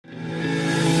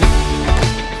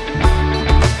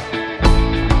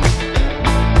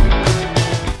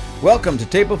Welcome to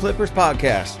Table Flippers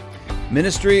Podcast,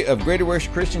 ministry of Greater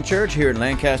Worship Christian Church here in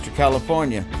Lancaster,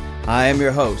 California. I am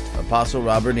your host, Apostle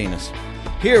Robert Enos.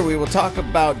 Here we will talk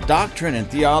about doctrine and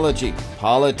theology,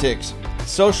 politics,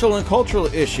 social and cultural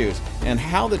issues, and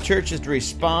how the church is to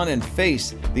respond and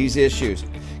face these issues.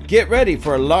 Get ready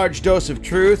for a large dose of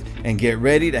truth and get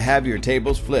ready to have your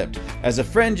tables flipped. As a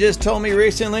friend just told me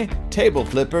recently, Table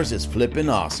Flippers is flipping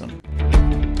awesome.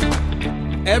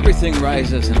 Everything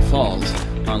rises and falls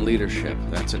on leadership.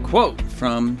 That's a quote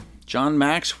from John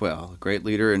Maxwell, a great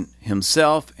leader in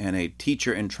himself and a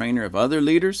teacher and trainer of other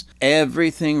leaders.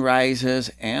 Everything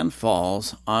rises and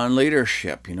falls on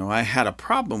leadership. You know, I had a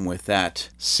problem with that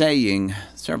saying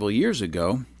several years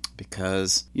ago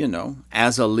because,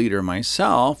 as a leader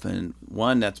myself and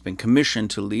one that's been commissioned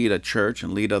to lead a church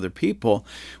and lead other people,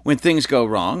 when things go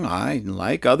wrong, I,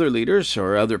 like other leaders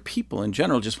or other people in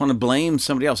general, just want to blame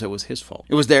somebody else. It was his fault.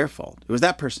 It was their fault. It was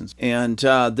that person's. And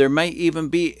there might even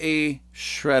be a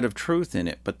shred of truth in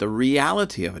it. But the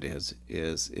reality of it is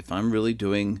if I'm really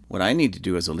doing what I need to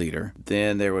do as a leader,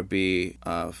 then there would be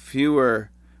fewer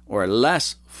or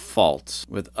less faults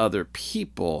with other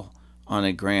people on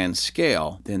a grand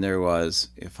scale than there was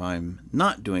if I'm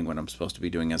not doing what I'm supposed to be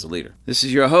doing as a leader. This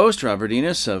is your host, Robert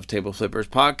Enos of Table Flippers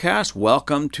Podcast.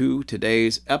 Welcome to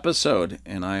today's episode,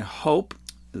 and I hope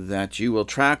that you will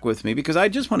track with me because I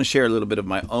just want to share a little bit of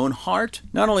my own heart,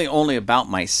 not only about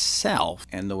myself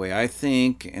and the way I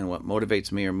think and what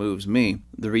motivates me or moves me,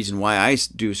 the reason why I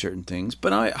do certain things,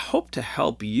 but I hope to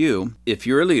help you if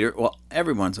you're a leader. Well,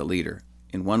 everyone's a leader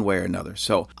in one way or another.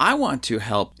 So I want to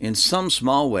help in some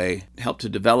small way, help to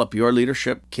develop your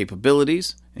leadership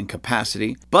capabilities and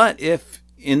capacity. But if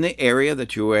in the area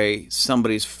that you're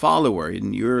somebody's follower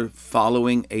and you're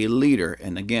following a leader,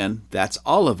 and again, that's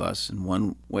all of us in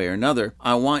one way or another,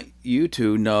 I want you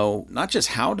to know not just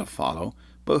how to follow,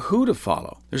 but who to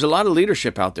follow. There's a lot of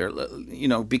leadership out there,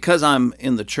 because I'm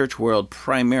in the church world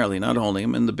primarily, not only,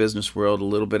 I'm in the business world, a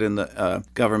little bit in the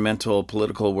governmental,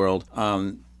 political world.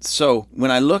 So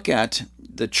when I look at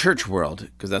the church world,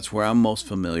 because that's where I'm most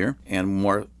familiar and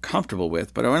more comfortable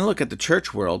with, but when I look at the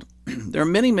church world, there are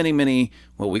many, many, many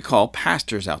what we call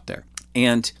pastors out there.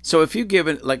 And so if you give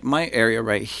it, like my area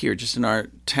right here, just in our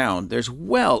town, there's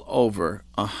well over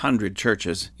 100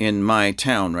 churches in my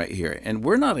town right here. And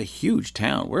we're not a huge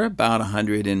town. We're about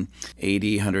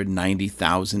 180,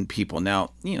 190,000 people.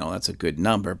 Now, that's a good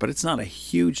number, but it's not a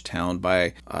huge town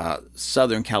by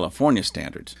Southern California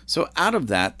standards. So out of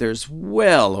that, there's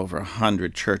well over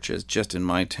 100 churches just in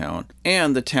my town.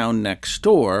 And the town next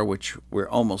door, which we're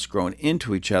almost grown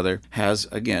into each other, has,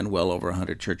 again, well over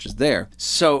 100 churches there.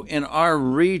 So in our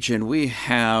region, we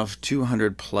have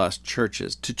 200 plus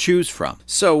churches to choose from.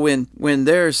 So when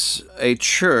there's a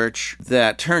church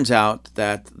that turns out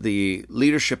that the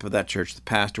leadership of that church, the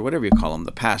pastor, whatever you call him,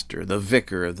 the pastor, the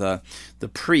vicar, the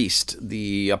priest,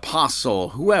 the apostle,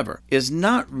 whoever, is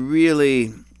not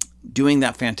really doing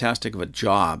that fantastic of a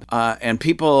job. And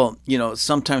people,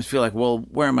 sometimes feel like, well,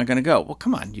 where am I going to go? Well,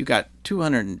 come on, you got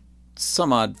 200 and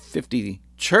some odd 50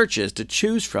 churches to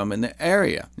choose from in the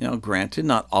area. Granted,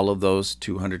 not all of those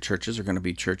 200 churches are going to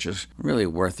be churches really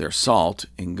worth their salt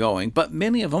in going, but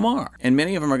many of them are. And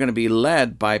many of them are going to be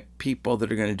led by people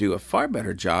that are going to do a far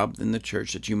better job than the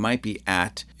church that you might be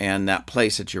at and that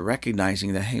place that you're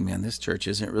recognizing that, hey man, this church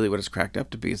isn't really what it's cracked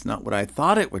up to be. It's not what I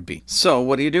thought it would be. So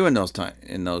what do you do in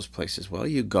those places? Well,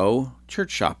 you go church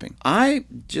shopping. I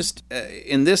just,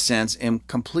 in this sense, am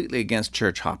completely against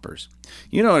church hoppers.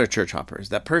 You know what a church hopper is?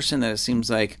 That person that it seems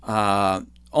like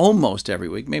almost every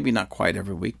week, maybe not quite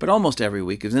every week, but almost every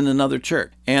week is in another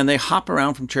church. And they hop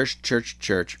around from church to church to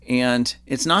church. And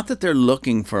it's not that they're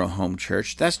looking for a home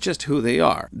church. That's just who they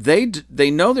are. They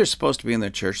know they're supposed to be in their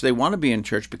church. They want to be in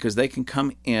church because they can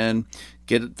come in,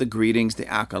 get the greetings, the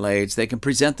accolades. They can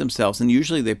present themselves. And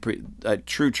usually a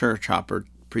true church hopper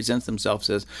presents themselves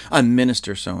as a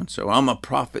minister so-and-so, I'm a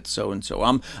prophet so-and-so,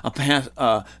 I'm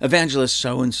a evangelist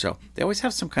so-and-so. They always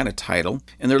have some kind of title,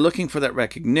 and they're looking for that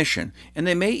recognition. And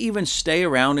they may even stay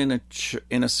around in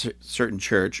a certain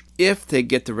church if they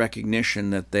get the recognition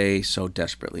that they so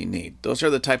desperately need. Those are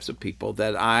the types of people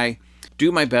that I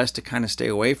do my best to kind of stay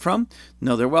away from.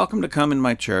 No, they're welcome to come in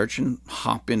my church and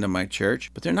hop into my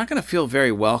church, but they're not going to feel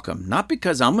very welcome. Not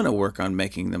because I'm going to work on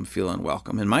making them feel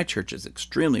unwelcome, and my church is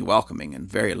extremely welcoming and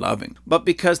very loving, but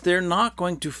because they're not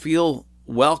going to feel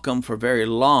welcome for very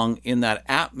long in that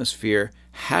atmosphere,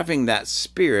 having that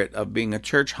spirit of being a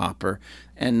church hopper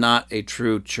and not a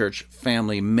true church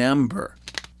family member.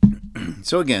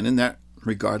 So again, in that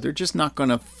regard, they're just not going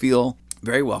to feel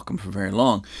very welcome for very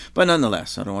long. But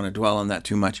nonetheless, I don't want to dwell on that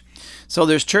too much. So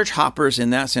there's church hoppers in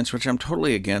that sense, which I'm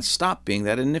totally against. Stop being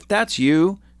that. And if that's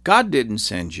you, God didn't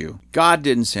send you. God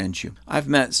didn't send you. I've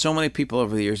met so many people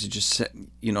over the years that just said,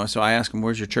 so I ask them,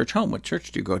 where's your church home? What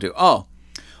church do you go to? Oh,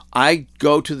 I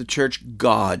go to the church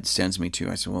God sends me to.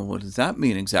 I said, well, what does that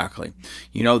mean exactly?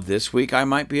 This week I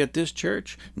might be at this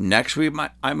church. Next week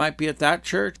I might be at that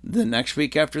church. The next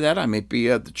week after that I may be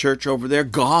at the church over there.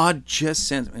 God just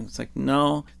sends me. It's like,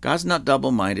 no, God's not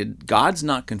double-minded. God's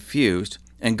not confused.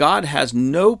 And God has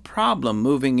no problem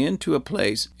moving into a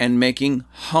place and making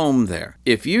home there.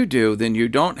 If you do, then you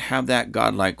don't have that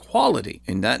God-like quality,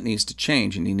 and that needs to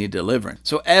change, and you need deliverance.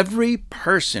 So every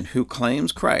person who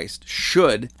claims Christ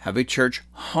should have a church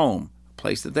home, a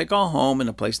place that they call home, and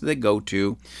a place that they go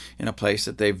to, and a place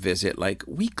that they visit like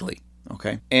weekly.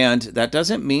 Okay. And that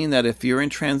doesn't mean that if you're in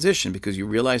transition because you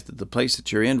realize that the place that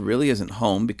you're in really isn't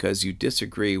home because you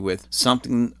disagree with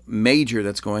something major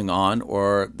that's going on,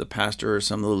 or the pastor or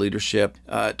some of the leadership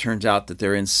turns out that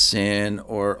they're in sin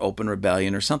or open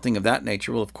rebellion or something of that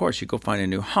nature. Well, of course, you go find a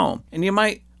new home, and you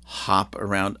might hop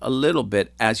around a little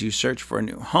bit as you search for a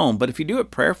new home. But if you do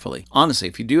it prayerfully, honestly,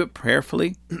 if you do it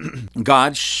prayerfully,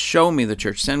 God, show me the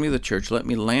church, send me the church, let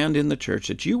me land in the church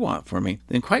that you want for me,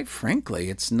 then quite frankly,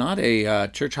 it's not a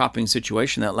church hopping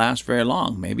situation that lasts very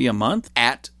long, maybe a month,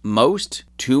 at most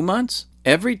 2 months.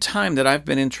 Every time that I've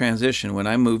been in transition, when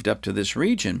I moved up to this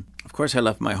region, of course, I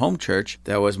left my home church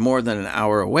that was more than an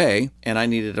hour away, and I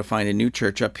needed to find a new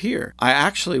church up here. I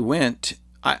actually went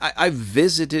I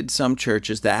visited some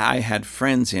churches that I had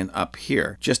friends in up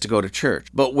here just to go to church.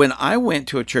 But when I went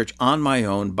to a church on my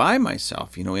own by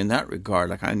myself, in that regard,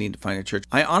 like I need to find a church,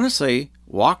 I honestly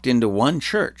walked into one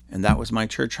church, and that was my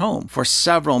church home for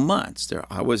several months.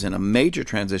 I was in a major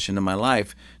transition in my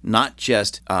life, not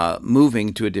just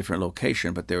moving to a different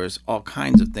location, but there was all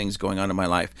kinds of things going on in my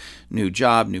life. New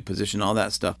job, new position, all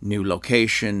that stuff, new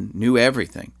location, new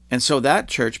everything. And so that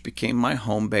church became my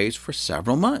home base for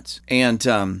several months. And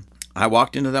I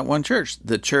walked into that one church.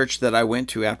 The church that I went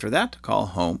to after that to call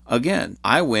home, again,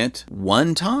 I went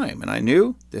one time, and I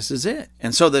knew this is it.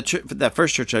 And so that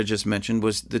first church I just mentioned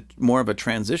was more of a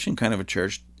transition kind of a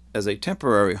church as a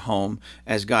temporary home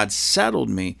as God settled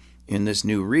me in this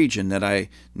new region that I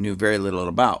knew very little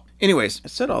about. Anyways, I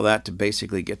said all that to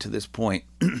basically get to this point.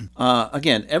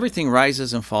 Again, everything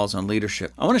rises and falls on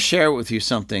leadership. I want to share with you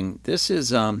something. This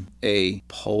is a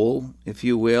poll, if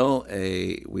you will.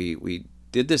 We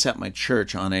did this at my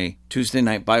church on a Tuesday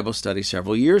night Bible study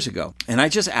several years ago. And I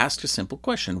just asked a simple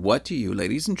question. What do you,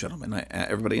 ladies and gentlemen,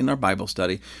 everybody in our Bible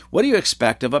study, what do you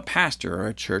expect of a pastor or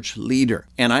a church leader?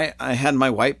 And I had my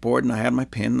whiteboard and I had my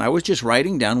pen, and I was just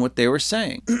writing down what they were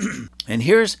saying. And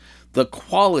here's the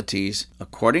qualities,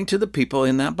 according to the people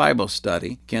in that Bible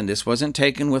study. Again, this wasn't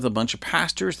taken with a bunch of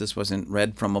pastors. This wasn't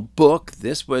read from a book.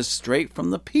 This was straight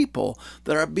from the people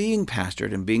that are being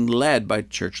pastored and being led by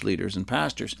church leaders and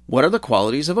pastors. What are the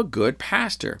qualities of a good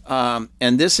pastor?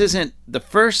 And this isn't, the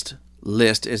first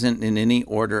list isn't in any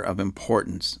order of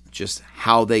importance, just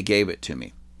how they gave it to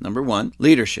me. Number 1,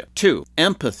 leadership. 2,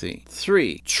 empathy.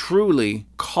 3, truly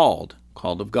called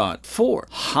of God. 4,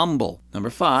 humble. Number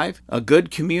 5, a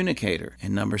good communicator.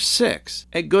 And number 6,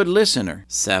 a good listener.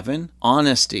 7,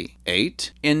 honesty.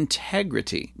 8,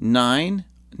 integrity. 9,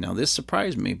 now this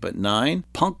surprised me, but 9,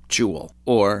 punctual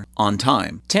or on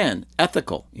time. 10,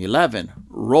 ethical. 11,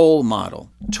 role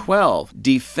model. 12,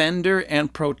 defender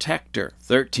and protector.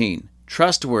 13,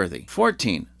 trustworthy.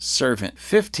 14, servant.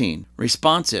 15,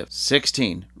 responsive.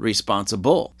 16,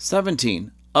 responsible.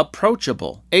 17,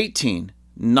 approachable. 18,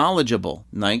 knowledgeable.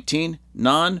 19,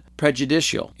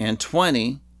 non-prejudicial. And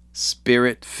 20,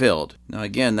 spirit-filled. Now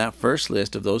again, that first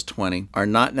list of those 20 are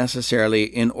not necessarily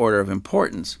in order of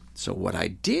importance. So what I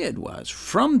did was,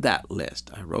 from that list,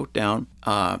 I wrote down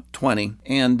 20,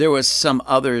 and there was some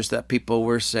others that people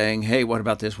were saying, hey, what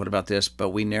about this, but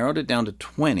we narrowed it down to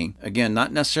 20. Again,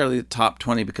 not necessarily the top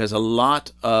 20, because a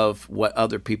lot of what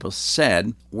other people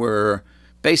said were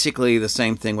basically the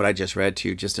same thing what I just read to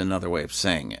you, just another way of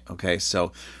saying it, okay?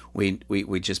 So we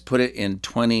just put it in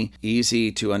 20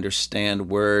 easy to understand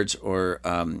words or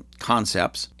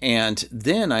concepts. And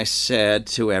then I said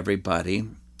to everybody,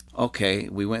 okay,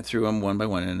 we went through them one by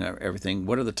one and everything.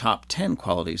 What are the top 10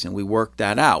 qualities? And we worked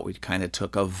that out. We kind of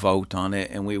took a vote on it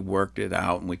and we worked it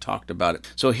out and we talked about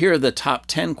it. So here are the top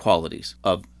 10 qualities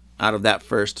out of that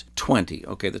first 20.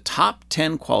 Okay, the top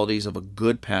 10 qualities of a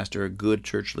good pastor, a good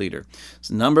church leader.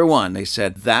 So number 1, they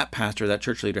said that pastor, that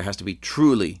church leader has to be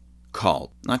truly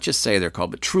called. Not just say they're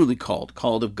called, but truly called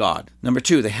of God. Number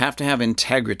 2, they have to have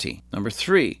integrity. Number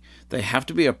 3, they have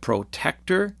to be a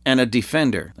protector and a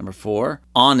defender. Number 4,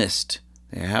 honest.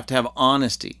 They have to have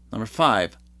honesty. Number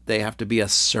 5, they have to be a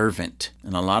servant.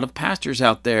 And a lot of pastors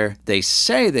out there, they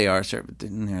say they are a servant.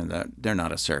 They're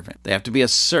not a servant. They have to be a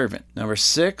servant. Number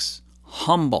 6,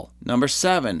 humble. Number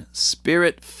 7,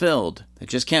 spirit-filled. They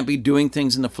just can't be doing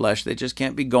things in the flesh. They just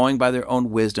can't be going by their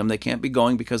own wisdom. They can't be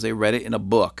going because they read it in a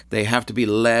book. They have to be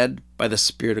led by the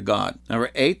Spirit of God. Number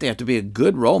 8, they have to be a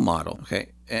good role model. Okay.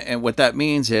 And what that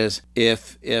means is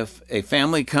if a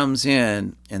family comes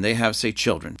in and they have, say,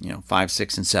 children, 5,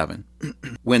 6, and 7,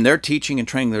 when they're teaching and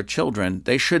training their children,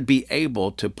 they should be able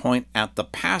to point at the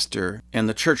pastor and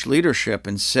the church leadership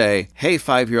and say, hey,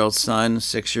 5-year-old son,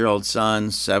 6-year-old son,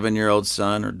 7-year-old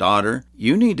son or daughter,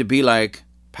 you need to be like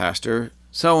Pastor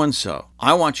so-and-so.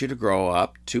 I want you to grow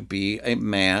up to be a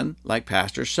man like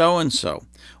Pastor so-and-so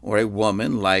or a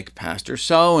woman like Pastor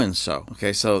so-and-so.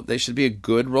 Okay, so they should be a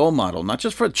good role model, not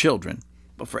just for children,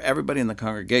 but for everybody in the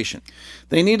congregation.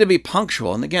 They need to be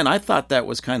punctual. And again, I thought that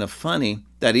was kind of funny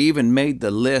that he even made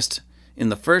the list in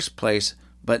the first place,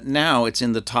 but now it's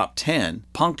in the top 10.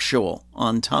 Punctual,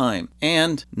 on time,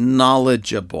 and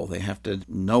knowledgeable. They have to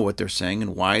know what they're saying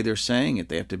and why they're saying it.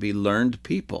 They have to be learned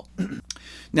people.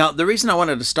 Now, the reason I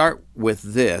wanted to start with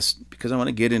this, because I want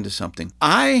to get into something.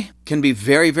 I can be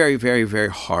very, very, very, very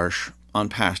harsh on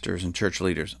pastors and church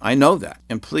leaders. I know that.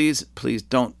 And please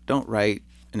don't write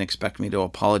and expect me to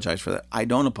apologize for that. I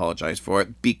don't apologize for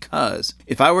it, because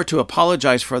if I were to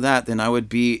apologize for that, then I would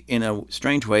be, in a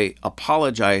strange way,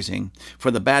 apologizing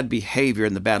for the bad behavior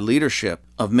and the bad leadership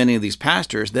of many of these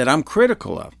pastors that I'm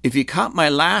critical of. If you caught my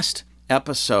last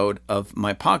episode of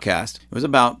my podcast, it was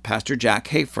about Pastor Jack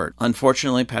Hayford.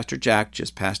 Unfortunately, Pastor Jack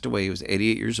just passed away. He was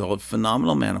 88 years old,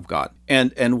 phenomenal man of God.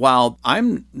 And while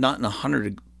I'm not in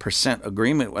 100%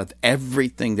 agreement with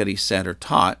everything that he said or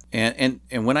taught, and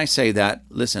when I say that,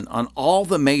 listen, on all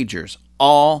the majors,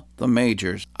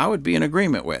 I would be in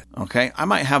agreement with, okay? I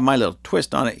might have my little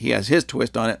twist on it. He has his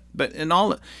twist on it. But in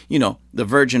all, the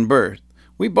virgin birth,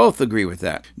 we both agree with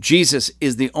that. Jesus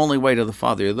is the only way to the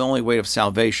Father. The only way of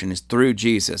salvation is through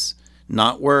Jesus.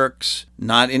 Not works,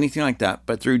 not anything like that,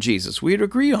 but through Jesus. We'd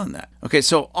agree on that. Okay,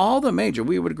 so all the major,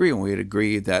 we would agree on. We'd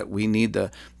agree that we need the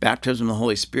baptism of the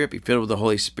Holy Spirit, be filled with the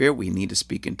Holy Spirit. We need to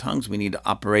speak in tongues. We need to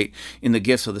operate in the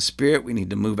gifts of the Spirit. We need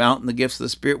to move out in the gifts of the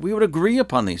Spirit. We would agree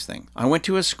upon these things. I went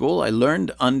to a school. I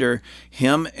learned under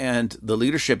him and the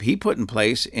leadership he put in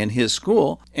place in his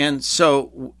school. And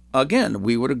so, again,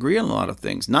 we would agree on a lot of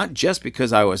things, not just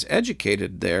because I was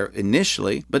educated there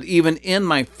initially, but even in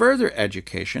my further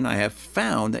education, I have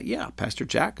found that, Pastor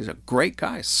Jack is a great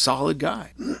guy, solid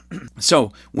guy.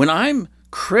 So when I'm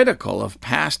critical of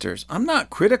pastors, I'm not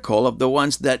critical of the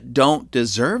ones that don't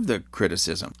deserve the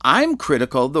criticism. I'm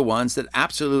critical of the ones that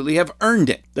absolutely have earned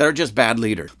it, that are just bad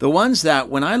leaders. The ones that,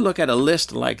 when I look at a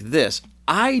list like this,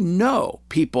 I know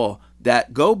people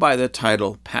that go by the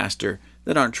title pastor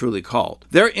that aren't truly called.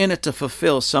 They're in it to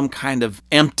fulfill some kind of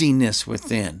emptiness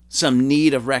within, some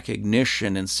need of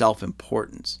recognition and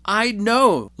self-importance. I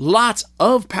know lots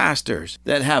of pastors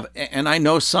that have, and I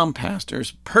know some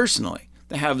pastors personally,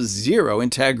 that have zero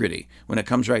integrity when it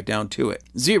comes right down to it.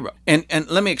 Zero. And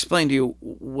let me explain to you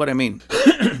what I mean.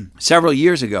 Several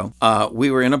years ago,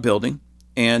 we were in a building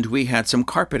and we had some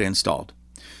carpet installed.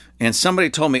 And somebody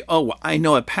told me, I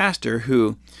know a pastor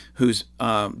whose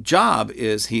job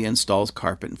is he installs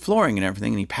carpet and flooring and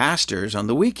everything, and he pastors on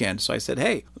the weekend. So I said,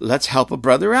 hey, let's help a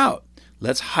brother out.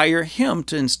 Let's hire him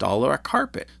to install our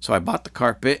carpet. So I bought the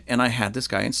carpet, and I had this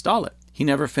guy install it. He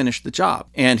never finished the job.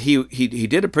 And he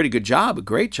did a pretty good job, a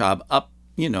great job, up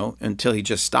until he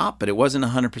just stopped, but it wasn't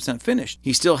 100% finished.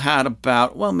 He still had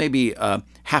about, maybe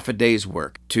half a day's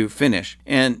work to finish,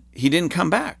 and he didn't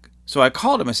come back. So I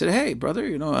called him. I said, hey, brother,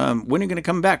 when are you going to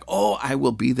come back? I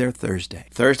will be there Thursday.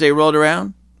 Thursday rolled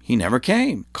around. He never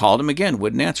came. Called him again.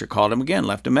 Wouldn't answer. Called him again.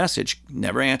 Left a message.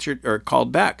 Never answered or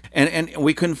called back. And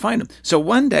we couldn't find him. So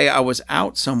one day I was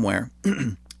out somewhere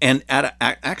and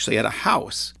actually at a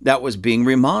house that was being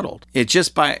remodeled. It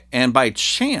just by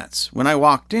chance, when I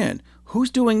walked in, who's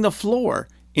doing the floor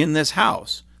in this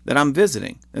house that I'm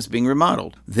visiting that's being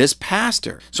remodeled? This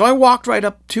pastor. So I walked right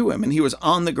up to him, and he was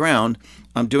on the ground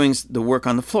doing the work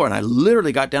on the floor. And I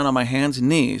literally got down on my hands and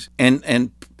knees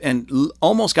and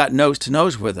almost got nose to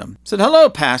nose with him. Said, hello,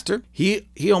 pastor.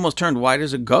 He almost turned white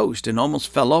as a ghost and almost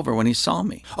fell over when he saw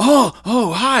me.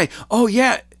 Oh, hi. Oh,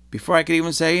 yeah. Before I could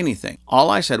even say anything, all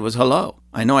I said was hello.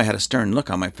 I know I had a stern look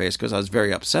on my face because I was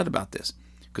very upset about this,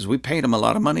 because we paid him a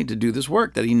lot of money to do this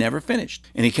work that he never finished.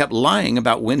 And he kept lying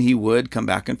about when he would come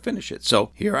back and finish it.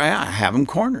 So here I have him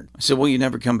cornered. I said, well, you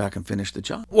never come back and finish the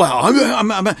job. Well, I'm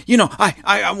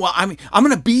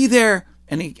going to be there.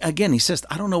 And he says,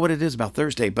 I don't know what it is about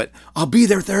Thursday, but I'll be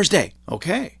there Thursday.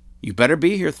 Okay. You better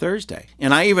be here Thursday.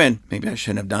 And maybe I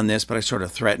shouldn't have done this, but I sort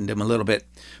of threatened him a little bit,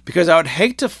 because I would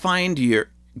hate to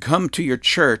come to your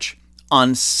church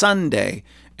on Sunday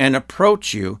and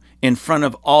approach you in front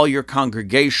of all your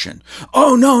congregation.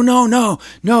 Oh,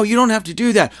 no, you don't have to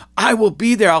do that. I will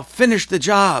be there. I'll finish the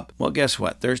job. Well, guess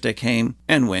what? Thursday came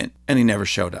and went, and he never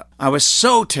showed up. I was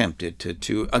so tempted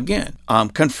to again,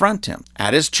 confront him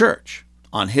at his church,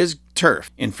 on his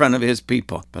turf, in front of his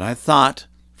people. But I thought,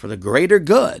 for the greater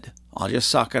good, I'll just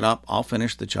suck it up, I'll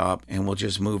finish the job, and we'll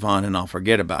just move on and I'll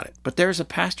forget about it. But there's a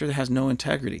pastor that has no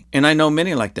integrity. And I know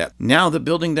many like that. Now, the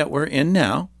building that we're in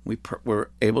now, we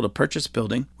were able to purchase a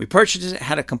building. We purchased it,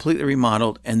 had it completely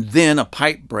remodeled, and then a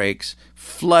pipe breaks,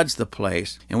 floods the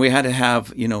place. And we had to have,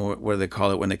 what do they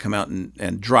call it when they come out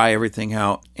and dry everything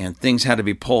out, and things had to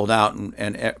be pulled out,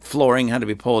 and flooring had to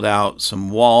be pulled out, some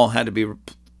wall had to be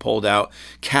pulled out,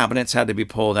 cabinets had to be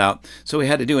pulled out. So we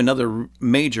had to do another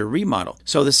major remodel.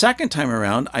 So the second time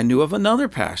around, I knew of another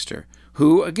pastor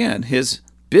who, again, his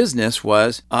business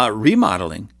was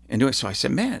remodeling and doing. So I said,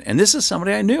 man, and this is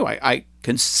somebody I knew. I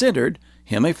considered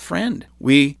him a friend.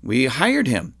 We hired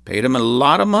him, paid him a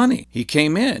lot of money. He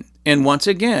came in and once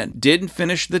again didn't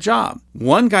finish the job.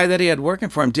 One guy that he had working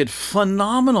for him did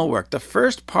phenomenal work. The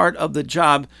first part of the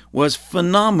job was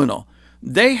phenomenal.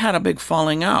 They had a big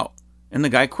falling out, and the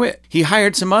guy quit. He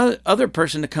hired some other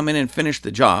person to come in and finish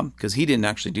the job, because he didn't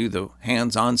actually do the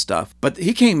hands-on stuff. But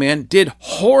he came in, did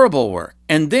horrible work,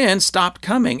 and then stopped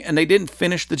coming, and they didn't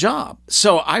finish the job.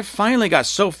 So I finally got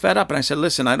so fed up, and I said,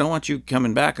 listen, I don't want you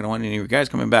coming back. I don't want any of you guys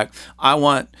coming back. I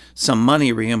want some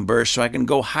money reimbursed so I can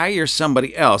go hire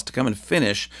somebody else to come and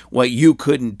finish what you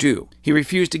couldn't do. He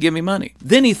refused to give me money.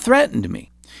 Then he threatened me.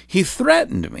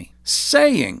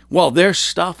 Saying, well, there's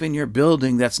stuff in your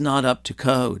building that's not up to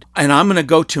code. And I'm going to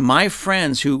go to my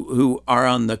friends who are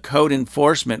on the code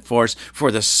enforcement force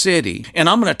for the city, and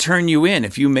I'm going to turn you in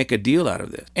if you make a deal out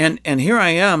of this. And here I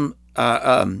am,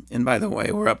 and by the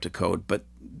way, we're up to code, but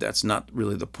that's not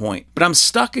really the point. But I'm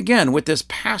stuck again with this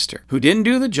pastor who didn't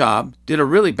do the job, did a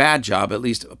really bad job, at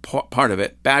least part of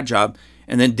it, bad job,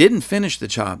 and then didn't finish the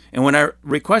job. And when I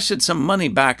requested some money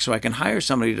back so I can hire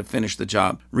somebody to finish the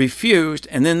job, refused,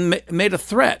 and then made a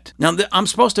threat. Now, I'm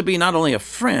supposed to be not only a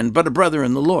friend, but a brother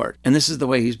in the Lord. And this is the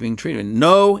way he's being treated.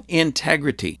 No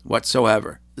integrity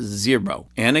whatsoever. Zero.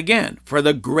 And again, for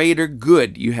the greater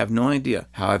good, you have no idea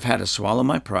how I've had to swallow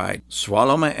my pride,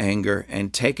 swallow my anger,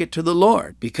 and take it to the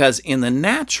Lord. Because in the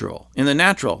natural,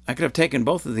 I could have taken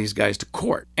both of these guys to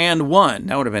court and won.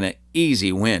 That would have been an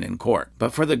easy win in court.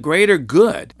 But for the greater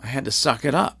good, I had to suck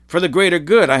it up. For the greater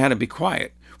good, I had to be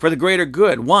quiet. For the greater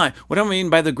good. Why? What do I mean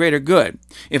by the greater good?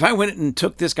 If I went and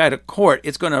took this guy to court,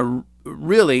 it's going to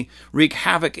really wreak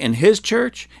havoc in his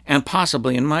church and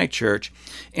possibly in my church.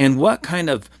 And what kind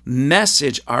of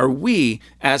message are we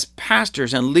as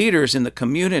pastors and leaders in the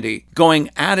community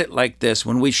going at it like this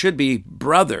when we should be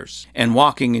brothers and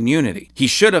walking in unity? He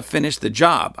should have finished the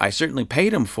job. I certainly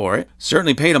paid him for it.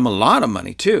 Certainly paid him a lot of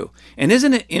money too. And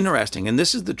isn't it interesting? And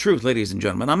this is the truth, ladies and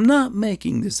gentlemen. I'm not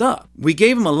making this up. We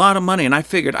gave him a lot of money and I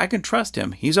figured I can trust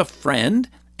him. He's a friend.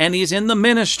 And he's in the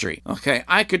ministry. Okay,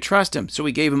 I could trust him. So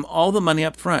we gave him all the money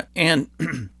up front. And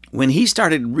when he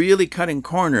started really cutting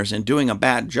corners and doing a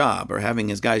bad job, or having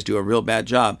his guys do a real bad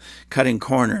job cutting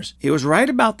corners, it was right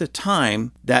about the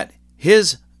time that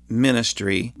his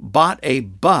ministry bought a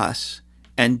bus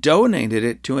and donated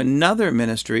it to another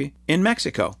ministry in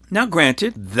Mexico. Now,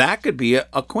 granted, that could be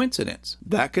a coincidence.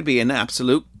 That could be an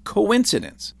absolute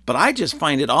coincidence. But I just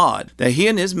find it odd that he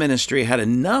and his ministry had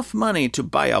enough money to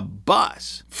buy a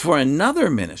bus for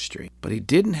another ministry, but he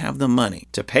didn't have the money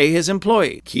to pay his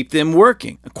employees, keep them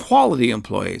working, quality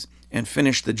employees, and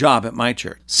finish the job at my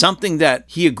church. Something that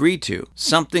he agreed to,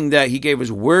 something that he gave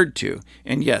his word to,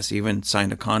 and yes, even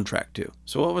signed a contract to.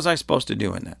 So what was I supposed to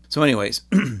do in that? So anyways,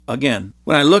 again,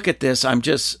 when I look at this, I'm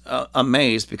just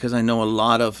amazed, because I know a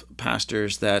lot of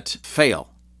pastors that fail.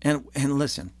 And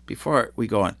listen, before we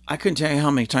go on, I couldn't tell you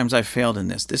how many times I've failed in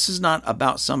this. This is not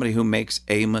about somebody who makes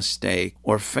a mistake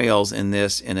or fails in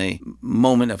this in a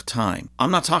moment of time. I'm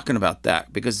not talking about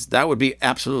that, because that would be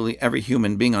absolutely every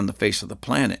human being on the face of the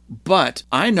planet. But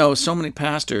I know so many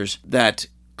pastors that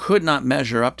could not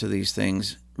measure up to these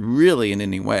things really in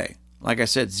any way. Like I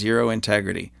said, zero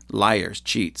integrity, liars,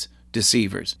 cheats,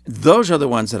 deceivers. Those are the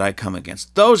ones that I come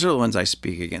against. Those are the ones I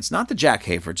speak against. Not the Jack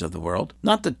Hayfords of the world.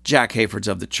 Not the Jack Hayfords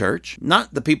of the church.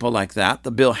 Not the people like that.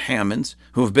 The Bill Hammonds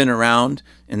who have been around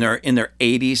and they're in their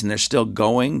 80s and they're still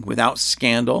going without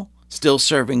scandal, still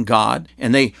serving God.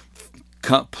 And they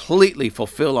completely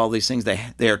fulfill all these things.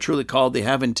 They are truly called. They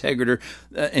have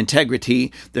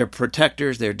integrity. They're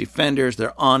protectors. They're defenders.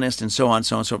 They're honest, and so on,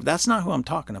 so on, so forth. That's not who I'm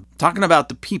talking about. I'm talking about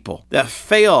the people that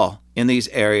fail in these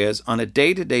areas on a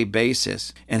day-to-day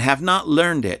basis and have not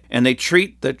learned it. And they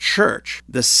treat the church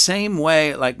the same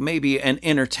way like maybe an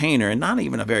entertainer, and not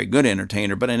even a very good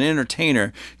entertainer, but an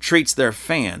entertainer treats their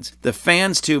fans. The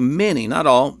fans, to many, not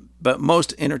all, but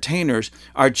most entertainers,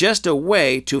 are just a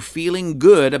way to feeling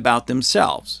good about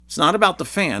themselves. It's not about the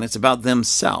fan, it's about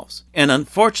themselves. And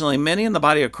unfortunately, many in the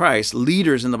body of Christ,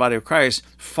 leaders in the body of Christ,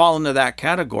 fall into that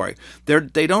category.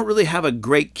 They don't really have a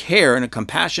great care and a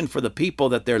compassion for the people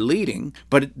that they're leading,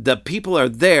 but the people are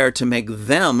there to make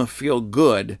them feel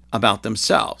good about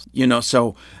themselves.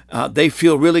 So they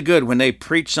feel really good when they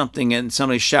preach something and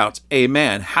somebody shouts,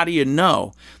 "Amen." How do you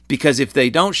know? Because if they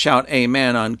don't shout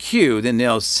amen on cue, then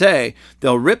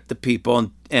they'll rip the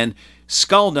people and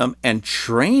scold them and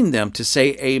train them to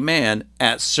say amen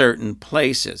at certain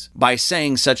places by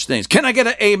saying such things. Can I get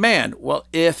an amen? Well,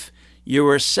 if you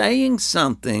were saying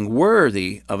something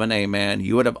worthy of an amen,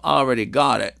 you would have already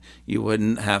got it. You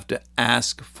wouldn't have to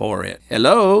ask for it.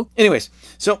 Hello? Anyways,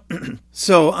 so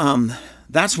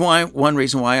that's one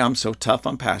reason why I'm so tough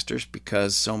on pastors,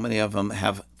 because so many of them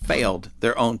have failed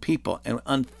their own people. And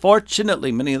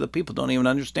unfortunately, many of the people don't even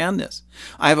understand this.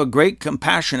 I have a great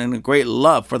compassion and a great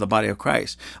love for the body of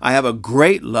Christ. I have a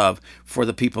great love for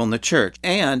the people in the church.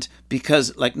 And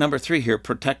because, like number 3 here,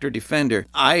 protector, defender,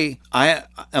 I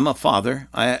am a father.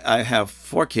 I have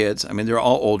 4 kids. I mean, they're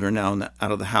all older now and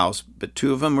out of the house, but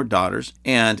 2 of them were daughters.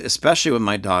 And especially with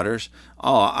my daughters,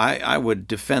 I would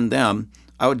defend them.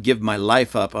 I would give my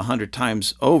life up 100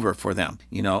 times over for them,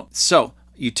 So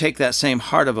you take that same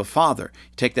heart of a father,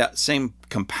 take that same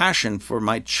compassion for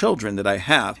my children that I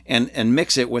have, and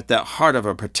mix it with that heart of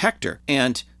a protector.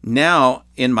 And now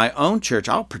in my own church,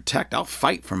 I'll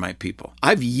fight for my people.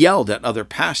 I've yelled at other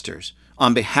pastors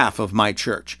on behalf of my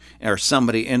church or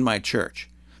somebody in my church,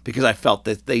 because I felt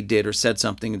that they did or said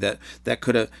something that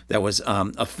was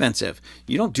offensive.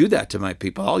 You don't do that to my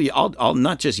people. I'll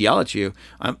not just yell at you.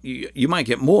 You might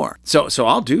get more. So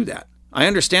I'll do that. I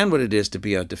understand what it is to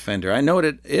be a defender. I know what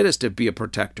it is to be a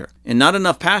protector. And not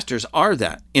enough pastors are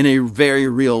that in a very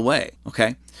real way.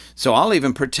 Okay? So I'll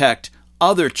even protect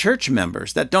other church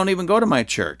members that don't even go to my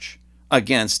church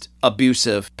against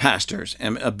abusive pastors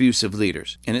and abusive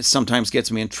leaders. And it sometimes gets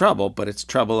me in trouble, but it's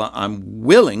trouble I'm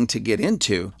willing to get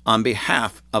into on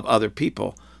behalf of other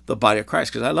people, the body of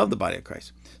Christ, because I love the body of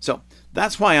Christ. So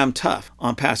that's why I'm tough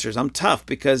on pastors. I'm tough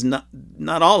because not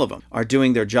all of them are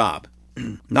doing their job.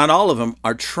 Not all of them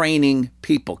are training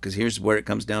people, because here's where it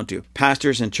comes down to.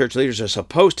 Pastors and church leaders are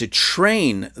supposed to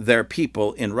train their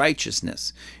people in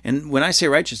righteousness. And when I say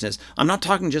righteousness, I'm not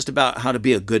talking just about how to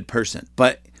be a good person,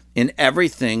 but in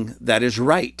everything that is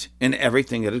right, in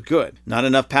everything that is good. Not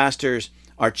enough pastors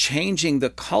are changing the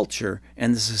culture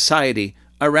and the society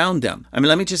around them. I mean,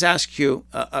 let me just ask you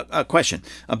a question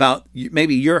about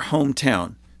maybe your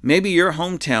hometown. Maybe your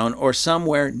hometown or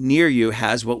somewhere near you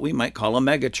has what we might call a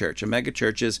megachurch. A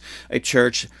megachurch is a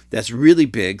church that's really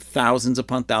big, thousands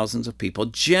upon thousands of people.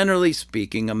 Generally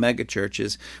speaking, a megachurch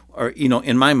is, or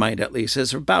in my mind at least,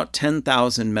 is about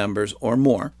 10,000 members or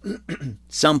more.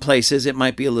 Some places it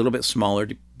might be a little bit smaller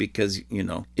because,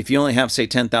 if you only have, say,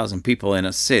 10,000 people in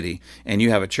a city and you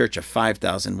have a church of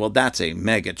 5,000, well, that's a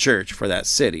mega church for that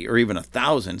city, or even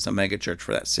 1,000 is a mega church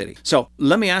for that city. So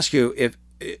let me ask you, if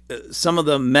some of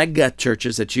the mega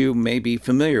churches that you may be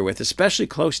familiar with, especially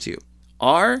close to you,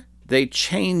 are they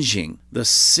changing the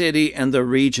city and the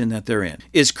region that they're in?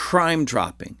 Is crime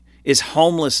dropping? Is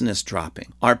homelessness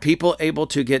dropping? Are people able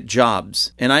to get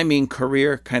jobs? And I mean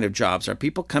career kind of jobs. Are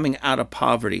people coming out of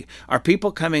poverty? Are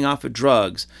people coming off of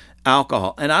drugs,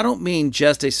 alcohol? And I don't mean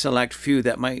just a select few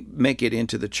that might make it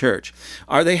into the church.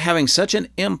 Are they having such an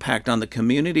impact on the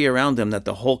community around them that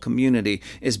the whole community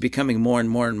is becoming more and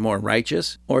more and more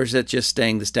righteous? Or is it just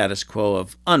staying the status quo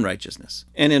of unrighteousness?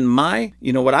 And in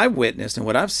what I've witnessed and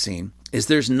what I've seen is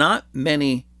there's not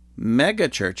many mega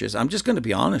churches, I'm just going to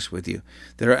be honest with you,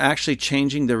 that are actually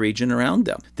changing the region around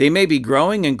them. They may be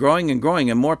growing and growing and growing,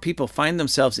 and more people find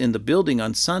themselves in the building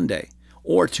on Sunday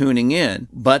or tuning in,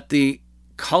 but the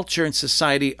culture and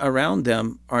society around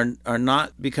them are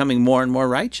not becoming more and more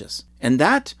righteous. And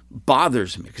that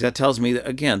bothers me, because that tells me that,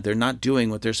 again, they're not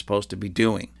doing what they're supposed to be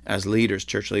doing as leaders,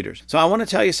 church leaders. So I want to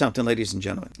tell you something, ladies and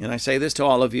gentlemen, and I say this to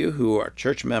all of you who are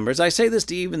church members. I say this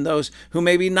to even those who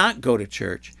maybe not go to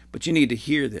church, but you need to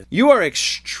hear this. You are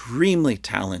extremely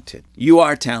talented. You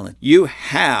are talented. You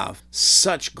have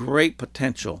such great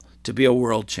potential to be a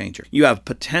world changer. You have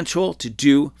potential to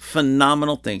do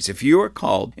phenomenal things. If you are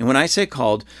called, and when I say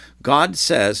called, God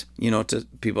says, to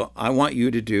people, I want you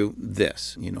to do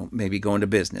this, maybe go into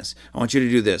business. I want you to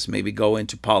do this, maybe go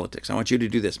into politics. I want you to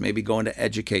do this, maybe go into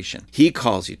education. He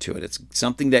calls you to it. It's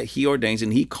something that he ordains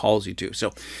and he calls you to.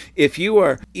 So if you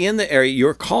are in the area,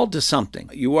 you're called to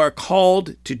something. You are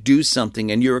called to do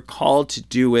something, and you're called to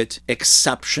do it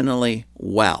exceptionally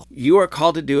well. You are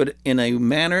called to do it in a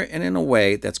manner and in a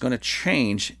way that's going to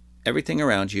change everything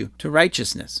around you to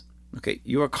righteousness. Okay,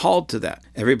 you are called to that.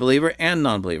 Every believer and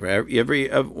non-believer, every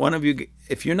one of you.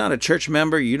 If you're not a church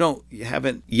member, you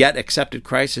haven't yet accepted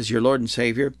Christ as your Lord and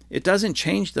Savior, it doesn't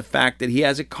change the fact that he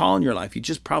has a call in your life. You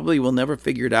just probably will never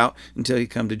figure it out until you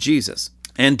come to Jesus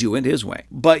and do it his way.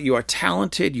 But you are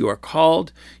talented, you are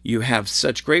called, you have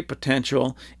such great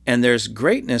potential, and there's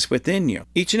greatness within you,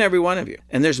 each and every one of you.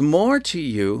 And there's more to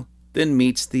you than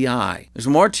meets the eye. There's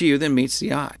more to you than meets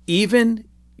the eye. Even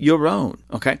your own.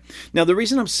 Okay. Now, the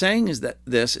reason I'm saying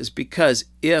this is because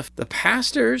if the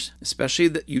pastors,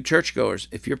 especially you churchgoers,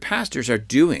 if your pastors are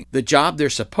doing the job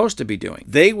they're supposed to be doing,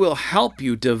 they will help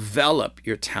you develop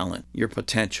your talent, your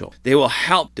potential. They will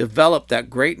help develop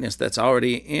that greatness that's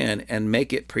already in and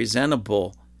make it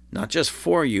presentable, not just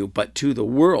for you, but to the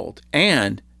world,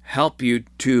 and help you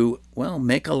to,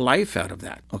 make a life out of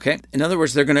that, okay? In other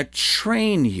words, they're going to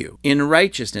train you in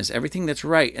righteousness, everything that's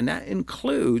right, and that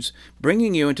includes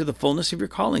bringing you into the fullness of your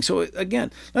calling. So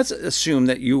again, let's assume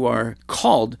that you are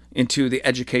called into the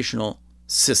educational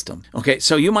system, okay?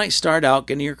 So you might start out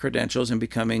getting your credentials and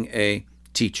becoming a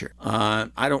teacher.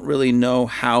 I don't really know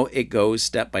how it goes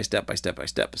step by step.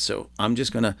 So I'm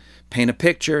just going to paint a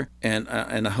picture,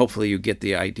 and hopefully you get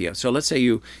the idea. So let's say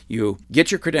you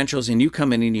get your credentials and you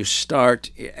come in and you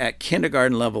start at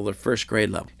kindergarten level or first grade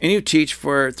level, and you teach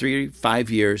for 3 to 5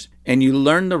 years. And you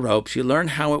learn the ropes, you learn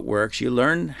how it works, you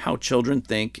learn how children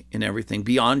think and everything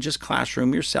beyond just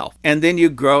classroom yourself. And then you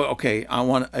grow, okay, I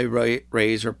want a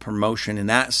raise or promotion in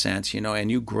that sense,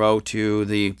 and you grow to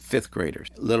the 5th graders.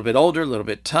 A little bit older, a little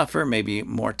bit tougher, maybe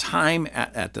more time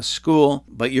at the school,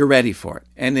 but you're ready for it.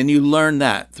 And then you learn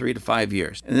that 3 to 5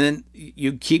 years. And then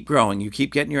you keep growing, you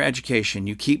keep getting your education,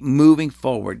 you keep moving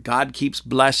forward. God keeps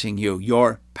blessing you.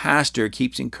 Your pastor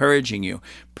keeps encouraging you,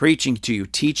 preaching to you,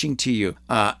 teaching to you,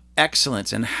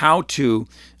 excellence and how to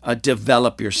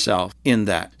develop yourself in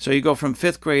that. So you go from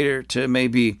 5th grader to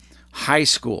maybe high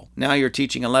school. Now you're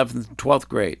teaching 11th and 12th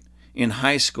grade in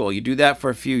high school. You do that for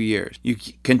a few years. You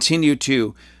continue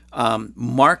to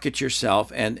market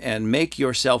yourself and make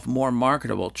yourself more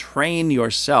marketable. Train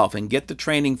yourself and get the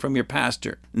training from your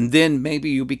pastor. And then maybe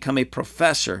you become a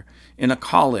professor in a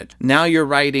college. Now you're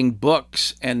writing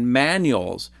books and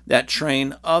manuals that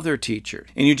train other teachers.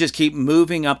 And you just keep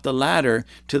moving up the ladder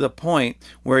to the point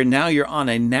where now you're on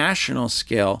a national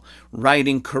scale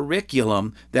writing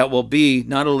curriculum that will be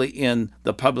not only in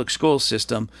the public school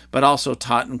system, but also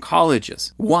taught in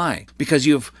colleges. Why? Because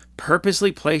you've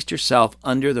purposely placed yourself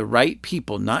under the right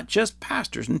people, not just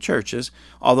pastors and churches,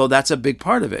 although that's a big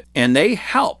part of it. And they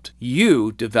helped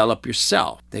you develop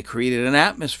yourself. They created an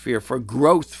atmosphere for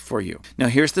growth for you. Now,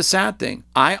 here's the sad thing.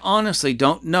 I honestly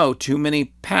don't know too many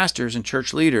pastors and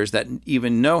church leaders that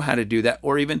even know how to do that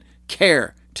or even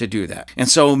care to do that. And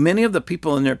so many of the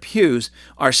people in their pews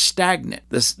are stagnant.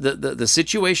 The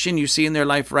situation you see in their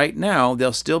life right now,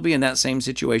 they'll still be in that same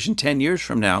situation 10 years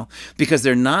from now because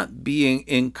they're not being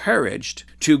encouraged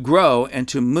to grow and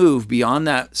to move beyond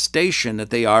that station that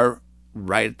they are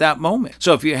right at that moment.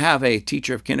 So if you have a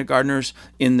teacher of kindergartners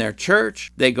in their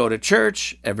church, they go to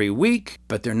church every week,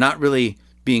 but they're not really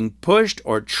being pushed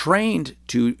or trained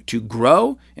to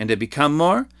grow and to become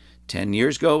more. 10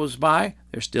 years goes by,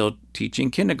 they're still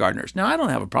teaching kindergartners. Now, I don't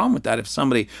have a problem with that if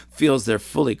somebody feels they're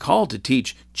fully called to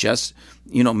teach just,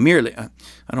 merely. I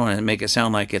don't want to make it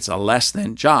sound like it's a less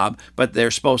than job, but they're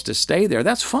supposed to stay there.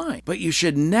 That's fine. But you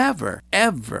should never,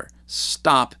 ever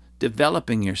stop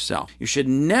developing yourself. You should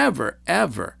never,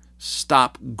 ever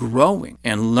stop growing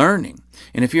and learning.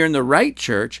 And if you're in the right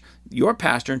church, your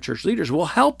pastor and church leaders will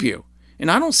help you. And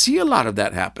I don't see a lot of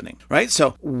that happening, right?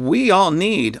 So we all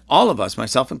of us,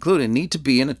 myself included, need to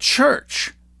be in a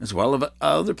church as well as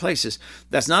other places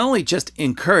that's not only just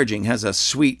encouraging, has a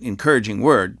sweet, encouraging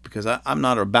word, because I'm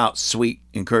not about sweet,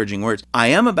 encouraging words. I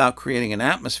am about creating an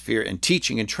atmosphere and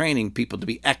teaching and training people to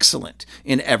be excellent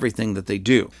in everything that they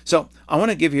do. So I want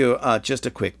to give you just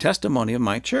a quick testimony of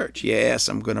my church. Yes,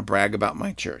 I'm going to brag about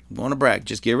my church. I want to brag.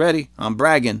 Just get ready. I'm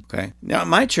bragging. Okay. Now,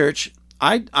 my church,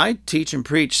 I teach and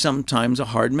preach sometimes a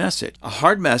hard message. A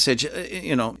hard message,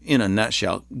 in a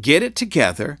nutshell. Get it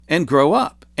together and grow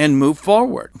up and move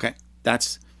forward. Okay,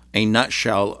 that's a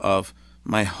nutshell of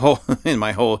my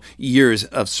whole years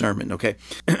of sermon, okay?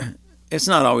 It's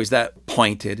not always that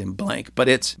pointed and blank, but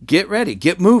it's get ready,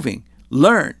 get moving,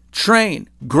 learn, train,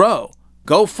 grow,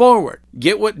 go forward,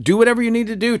 do whatever you need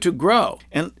to do to grow.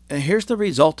 And here's the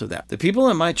result of that. The people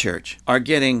in my church are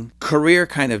getting career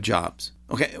kind of jobs.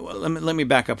 Okay, well, let me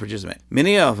back up for just a minute.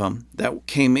 Many of them that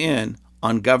came in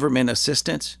on government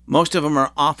assistance, most of them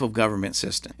are off of government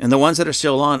assistance. And the ones that are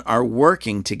still on are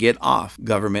working to get off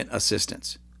government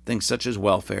assistance. Things such as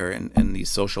welfare and these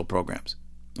social programs.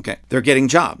 Okay, they're getting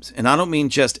jobs. And I don't mean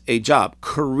just a job,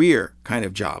 career kind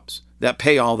of jobs that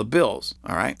pay all the bills,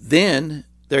 all right? Then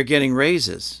they're getting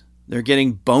raises. They're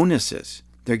getting bonuses.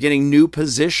 They're getting new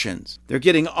positions. They're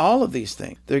getting all of these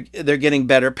things. They're getting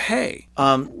better pay.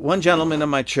 One gentleman in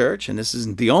my church, and this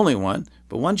isn't the only one,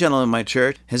 but one gentleman in my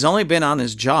church has only been on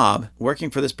his job working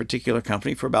for this particular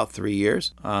company for about 3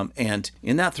 years. And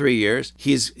in that 3 years,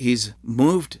 he's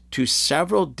moved to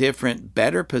several different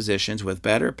better positions with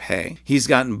better pay. He's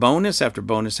gotten bonus after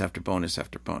bonus after bonus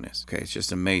after bonus. Okay, it's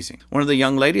just amazing. One of the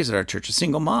young ladies at our church, a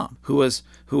single mom, who was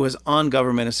on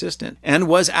government assistance and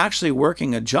was actually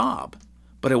working a job,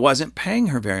 but it wasn't paying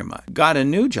her very much. Got a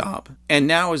new job and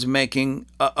now is making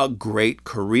a great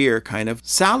career kind of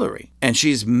salary. And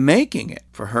she's making it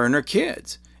for her and her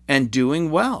kids and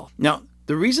doing well. Now,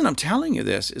 the reason I'm telling you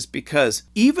this is because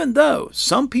even though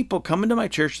some people come into my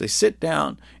church, they sit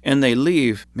down and they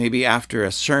leave maybe after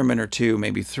a sermon or two,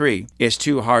 maybe 3, it's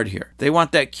too hard here. They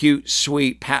want that cute,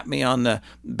 sweet, pat me on the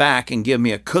back and give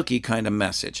me a cookie kind of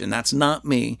message. And that's not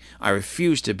me. I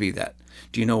refuse to be that.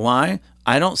 Do you know why?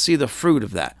 I don't see the fruit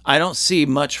of that. I don't see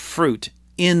much fruit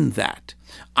in that.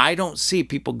 I don't see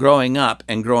people growing up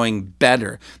and growing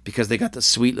better because they got the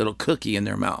sweet little cookie in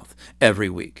their mouth every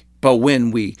week. But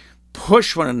when we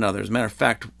push one another, as a matter of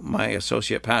fact, my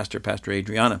associate pastor, Pastor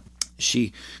Adriana,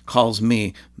 she calls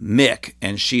me Mick,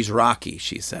 and she's Rocky,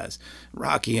 she says.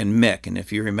 Rocky and Mick. And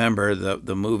if you remember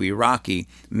the movie Rocky,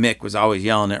 Mick was always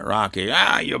yelling at Rocky,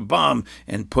 you bum,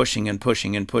 and pushing and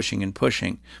pushing and pushing and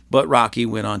pushing. But Rocky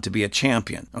went on to be a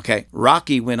champion, okay?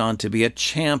 Rocky went on to be a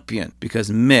champion because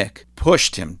Mick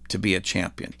pushed him to be a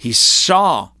champion. He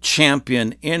saw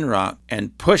champion in Rock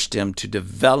and pushed him to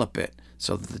develop it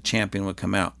so that the champion would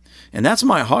come out. And that's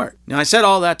my heart. Now, I said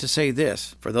all that to say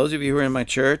this. For those of you who are in my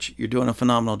church, you're doing a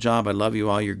phenomenal job. I love you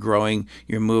all. You're growing.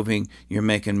 You're moving. You're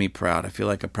making me proud. I feel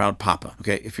like a proud papa.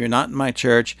 Okay, if you're not in my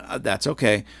church, that's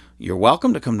okay. You're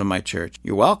welcome to come to my church.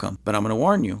 You're welcome. But I'm going to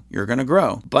warn you, you're going to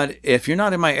grow. But if you're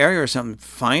not in my area or something,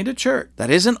 find a church that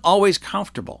isn't always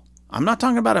comfortable. I'm not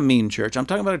talking about a mean church. I'm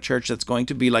talking about a church that's going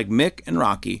to be like Mick and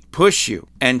Rocky, push you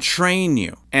and train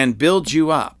you and build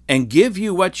you up and give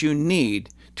you what you need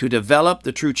to develop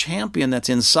the true champion that's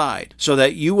inside so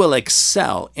that you will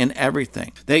excel in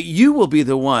everything, that you will be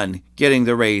the one getting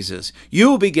the raises.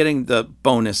 You'll be getting the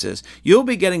bonuses. You'll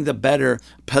be getting the better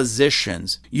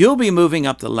positions. You'll be moving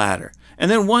up the ladder. And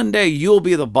then one day you'll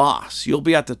be the boss. You'll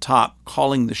be at the top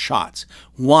calling the shots.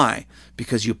 Why?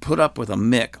 Because you put up with a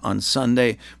Mick on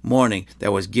Sunday morning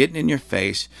that was getting in your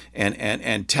face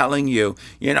and telling you,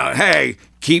 hey,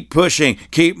 keep pushing,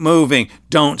 keep moving,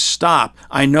 don't stop.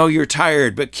 I know you're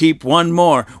tired, but keep one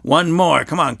more.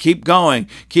 Come on, keep going.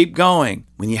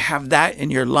 When you have that in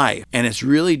your life and it's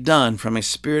really done from a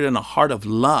spirit and a heart of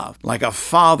love, like a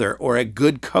father or a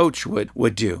good coach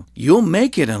would do, you'll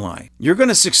make it in life. You're going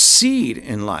to succeed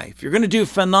in life. You're going to do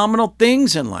phenomenal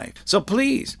things in life. So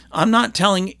please, I'm not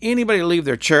telling anybody to leave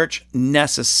their church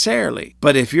necessarily,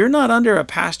 but if you're not under a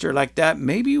pastor like that,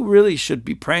 maybe you really should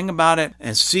be praying about it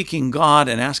and seeking God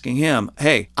and asking him,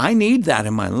 hey, I need that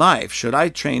in my life. Should I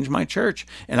change my church?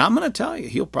 And I'm going to tell you,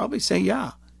 he'll probably say,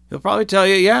 yeah. He'll probably tell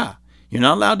you, yeah. You're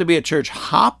not allowed to be a church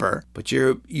hopper, but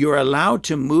you're allowed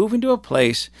to move into a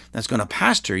place that's going to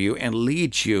pastor you and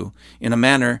lead you in a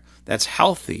manner that's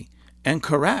healthy and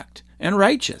correct and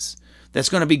righteous. That's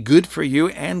going to be good for you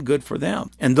and good for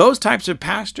them. And those types of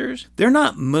pastors, they're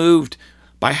not moved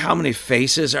by how many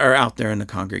faces are out there in the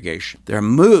congregation. They're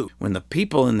moved when the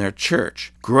people in their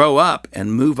church grow up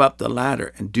and move up the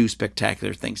ladder and do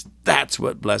spectacular things. That's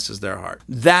what blesses their heart.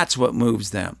 That's what moves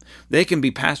them. They can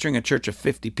be pastoring a church of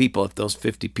 50 people if those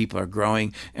 50 people are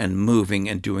growing and moving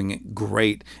and doing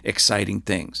great, exciting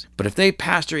things. But if they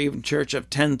pastor even a church of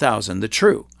 10,000,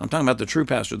 I'm talking about the true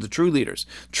pastor, the true leaders,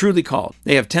 truly called.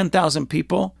 They have 10,000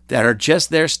 people that are just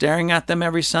there staring at them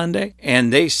every Sunday,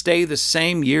 and they stay the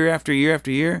same year after year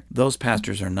after year. Those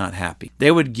pastors are not happy.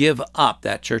 They would give up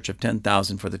that church of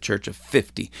 10,000 for the church of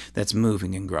 50 that's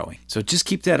moving and growing. So just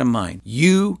keep that in mind.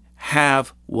 You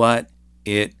have what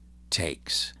it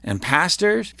takes. And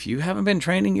pastors, if you haven't been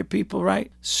training your people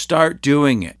right, start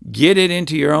doing it. Get it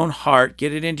into your own heart,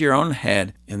 get it into your own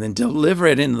head, and then deliver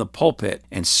it into the pulpit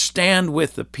and stand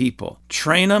with the people.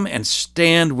 Train them and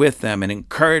stand with them and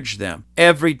encourage them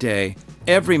every day,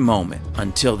 every moment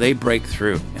until they break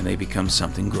through and they become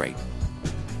something great.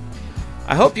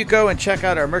 I hope you go and check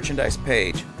out our merchandise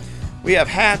page. We have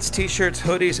hats, t-shirts,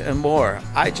 hoodies, and more.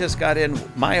 I just got in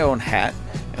my own hat,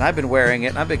 and I've been wearing it,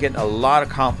 and I've been getting a lot of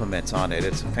compliments on it.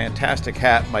 It's a fantastic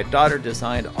hat. My daughter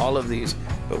designed all of these,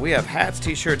 but we have hats,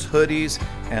 t-shirts, hoodies,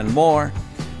 and more.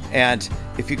 And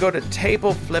if you go to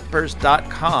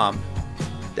tableflippers.com,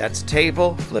 that's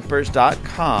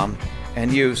tableflippers.com,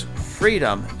 and use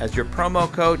FREEDOM as your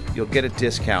promo code, you'll get a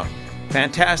discount.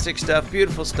 Fantastic stuff,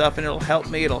 beautiful stuff, and it'll help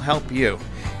me, it'll help you.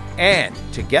 And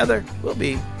together, we'll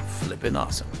be flipping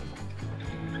awesome.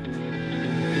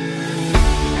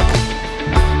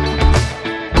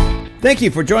 Thank you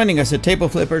for joining us at Table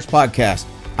Flippers Podcast.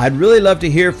 I'd really love to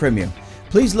hear from you.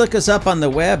 Please look us up on the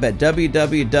web at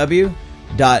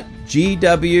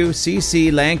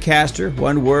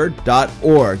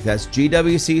www.gwcclancaster.org. That's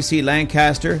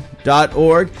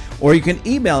gwcclancaster.org. Or you can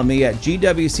email me at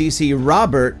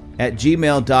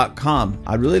gwccrobert@gmail.com.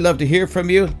 I'd really love to hear from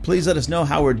you. Please let us know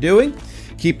how we're doing.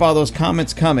 Keep all those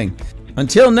comments coming.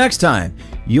 Until next time,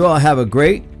 you all have a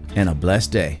great and a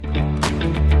blessed day.